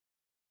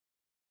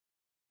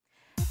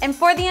And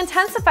for the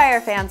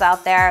intensifier fans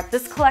out there,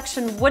 this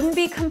collection wouldn't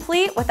be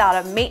complete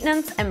without a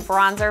maintenance and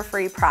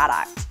bronzer-free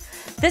product.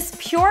 This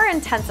pure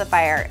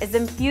intensifier is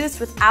infused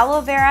with aloe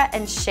vera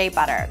and shea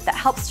butter that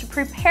helps to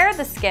prepare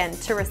the skin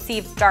to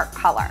receive dark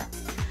color.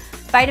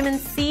 Vitamin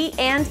C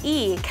and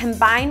E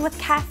combine with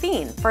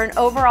caffeine for an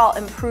overall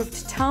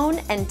improved tone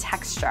and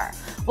texture,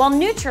 while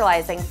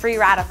neutralizing free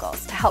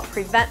radicals to help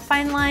prevent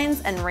fine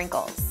lines and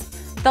wrinkles.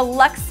 The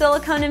Luxe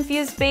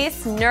silicone-infused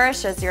base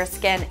nourishes your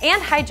skin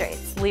and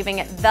hydrates, leaving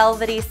it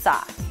velvety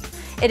soft.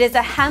 It is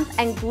a hemp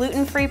and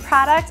gluten-free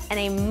product and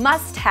a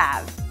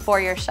must-have for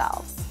your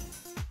shelves.